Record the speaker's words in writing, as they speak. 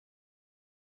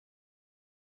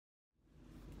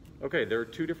Okay, there are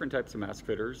two different types of mask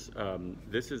fitters.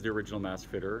 This is the original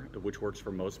mask fitter, which works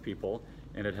for most people,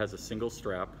 and it has a single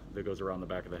strap that goes around the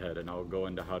back of the head, and I'll go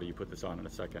into how do you put this on in a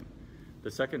second. The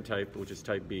second type, which is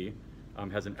type B,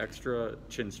 has an extra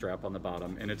chin strap on the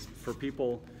bottom, and it's for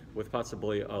people with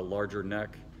possibly a larger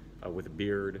neck, with a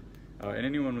beard, and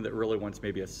anyone that really wants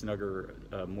maybe a snugger,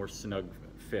 more snug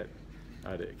fit,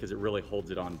 because it really holds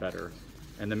it on better.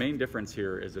 And the main difference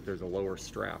here is that there's a lower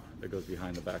strap that goes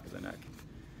behind the back of the neck.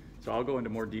 So I'll go into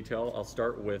more detail. I'll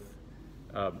start with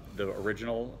the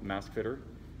original mask fitter,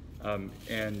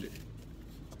 and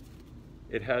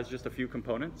it has just a few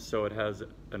components. So it has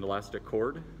an elastic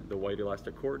cord, the white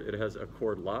elastic cord. It has a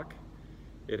cord lock.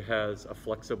 It has a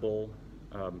flexible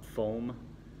foam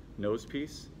nose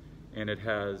piece, and it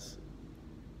has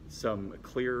some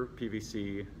clear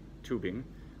PVC tubing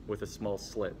with a small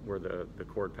slit where the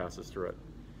cord passes through it.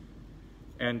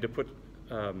 And to put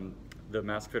the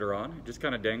mask fitter on, just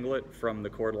kind of dangle it from the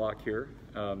cord lock here,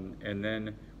 and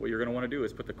then what you're going to want to do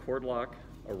is put the cord lock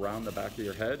around the back of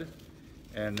your head,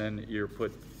 and then you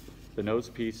put the nose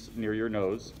piece near your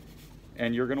nose,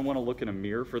 and you're going to want to look in a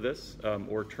mirror for this,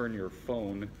 or turn your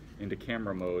phone into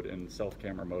camera mode and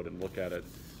self-camera mode and look at it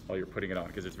while you're putting it on,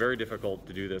 because it's very difficult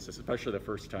to do this, especially the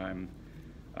first time,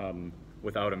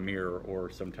 without a mirror or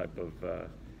some type of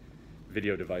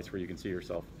video device where you can see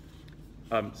yourself.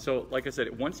 So like I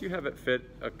said, once you have it fit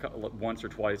once or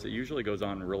twice, it usually goes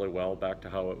on really well back to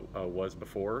how it was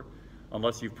before,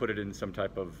 unless you've put it in some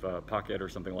type of pocket or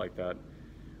something like that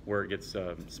where it gets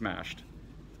smashed.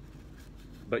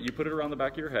 But you put it around the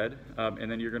back of your head, and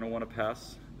then you're going to want to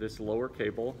pass this lower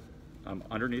cable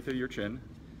underneath of your chin,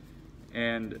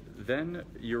 and then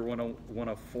you're want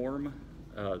to form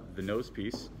the nose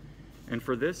piece. And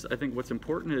for this, I think what's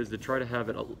important is to try to have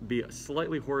it be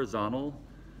slightly horizontal,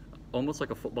 almost like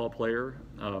a football player,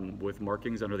 with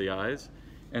markings under the eyes.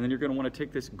 And then you're going to want to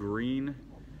take this green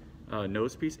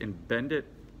nose piece and bend it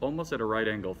almost at a right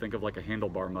angle. Think of like a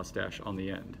handlebar mustache on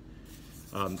the end.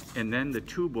 And then the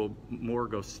tube will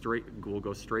go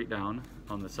straight down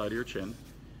on the side of your chin.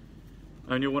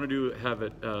 And you'll want to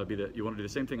you want to do the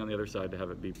same thing on the other side to have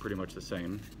it be pretty much the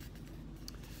same.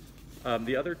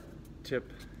 The other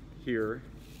tip here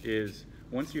is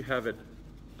once you have it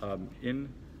in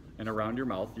and around your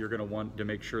mouth, you're going to want to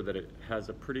make sure that it has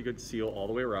a pretty good seal all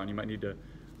the way around. You might need to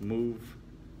move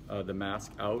the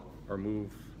mask out, or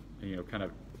move, kind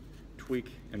of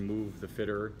tweak and move the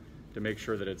fitter to make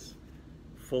sure that it's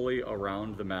fully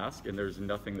around the mask and there's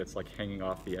nothing that's like hanging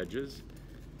off the edges.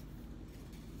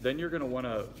 Then you're going to want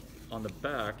to, on the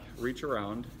back, reach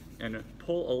around and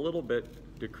pull a little bit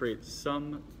to create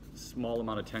some small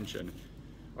amount of tension.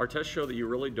 Our tests show that you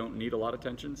really don't need a lot of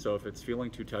tension, so if it's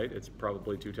feeling too tight, it's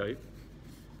probably too tight.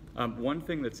 One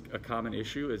thing that's a common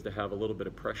issue is to have a little bit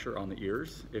of pressure on the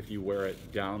ears. If you wear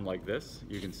it down like this,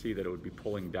 you can see that it would be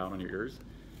pulling down on your ears.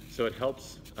 So it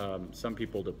helps some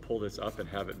people to pull this up and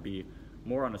have it be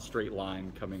more on a straight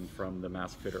line coming from the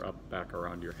mask fitter up back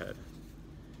around your head.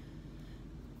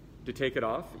 To take it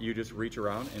off, you just reach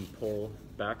around and pull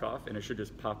back off, and it should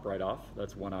just pop right off.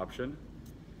 That's one option.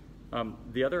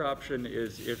 The other option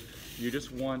is if you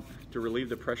just want to relieve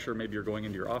the pressure, maybe you're going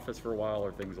into your office for a while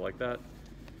or things like that.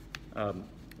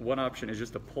 One option is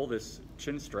just to pull this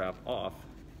chin strap off,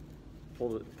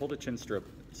 pull the chin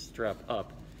strap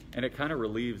up, and it kind of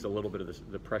relieves a little bit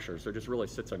of the pressure, so it just really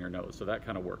sits on your nose. So that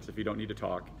kind of works if you don't need to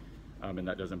talk, and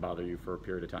that doesn't bother you for a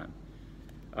period of time.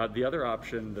 The other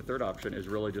option, the third option, is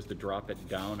really just to drop it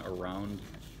down around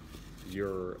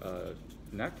your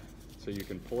neck. So you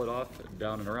can pull it off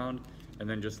down and around, and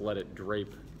then just let it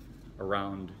drape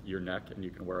around your neck, and you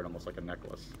can wear it almost like a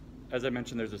necklace. As I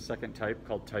mentioned, there's a second type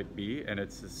called type B, and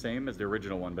it's the same as the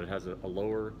original one, but it has a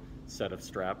lower set of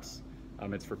straps.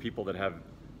 It's for people that have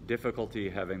difficulty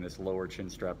having this lower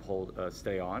chin strap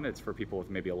stay on. It's for people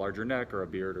with maybe a larger neck or a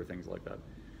beard or things like that.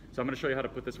 So I'm going to show you how to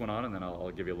put this one on, and then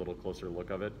I'll give you a little closer look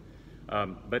of it.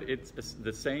 But it's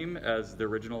the same as the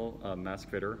original mask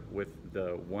fitter, with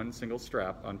the one single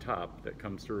strap on top that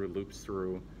comes through, loops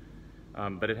through,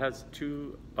 but it has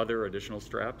two other additional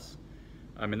straps.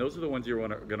 And those are the ones you're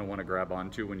going to want to grab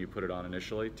onto when you put it on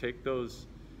initially. Take those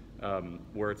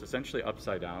where it's essentially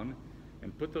upside down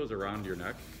and put those around your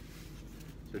neck.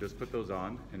 So just put those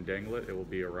on and dangle it. It will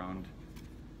be around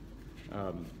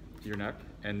your neck,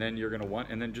 and then you're going to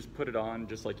and then just put it on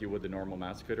just like you would the normal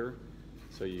mask fitter.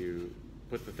 So you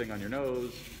put the thing on your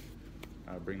nose,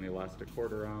 bring the elastic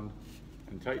cord around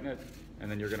and tighten it,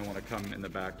 and then you're going to want to come in the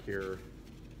back here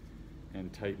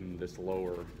and tighten this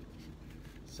lower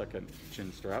second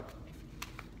chin strap.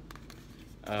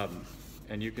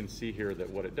 And you can see here that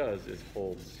what it does is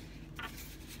holds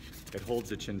it holds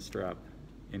the chin strap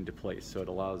into place. So it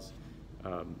allows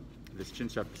this chin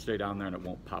strap to stay down there and it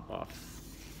won't pop off.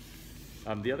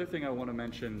 The other thing I want to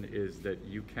mention is that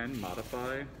you can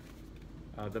modify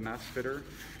the mask fitter.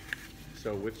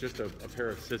 So with just a pair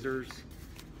of scissors,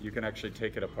 you can actually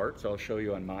take it apart. So I'll show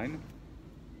you on mine.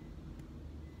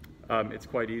 It's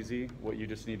quite easy. What you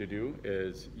just need to do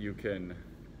is you can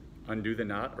undo the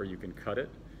knot or you can cut it.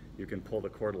 You can pull the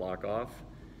cord lock off.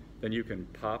 Then you can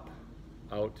pop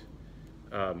out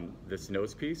this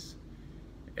nose piece,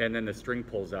 and then the string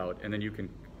pulls out, and then you can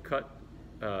cut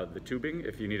the tubing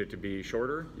if you need it to be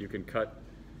shorter. You can cut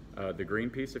the green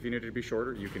piece if you need it to be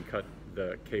shorter. You can cut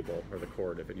the cable or the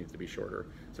cord if it needs to be shorter.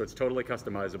 So it's totally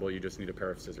customizable. You just need a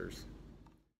pair of scissors.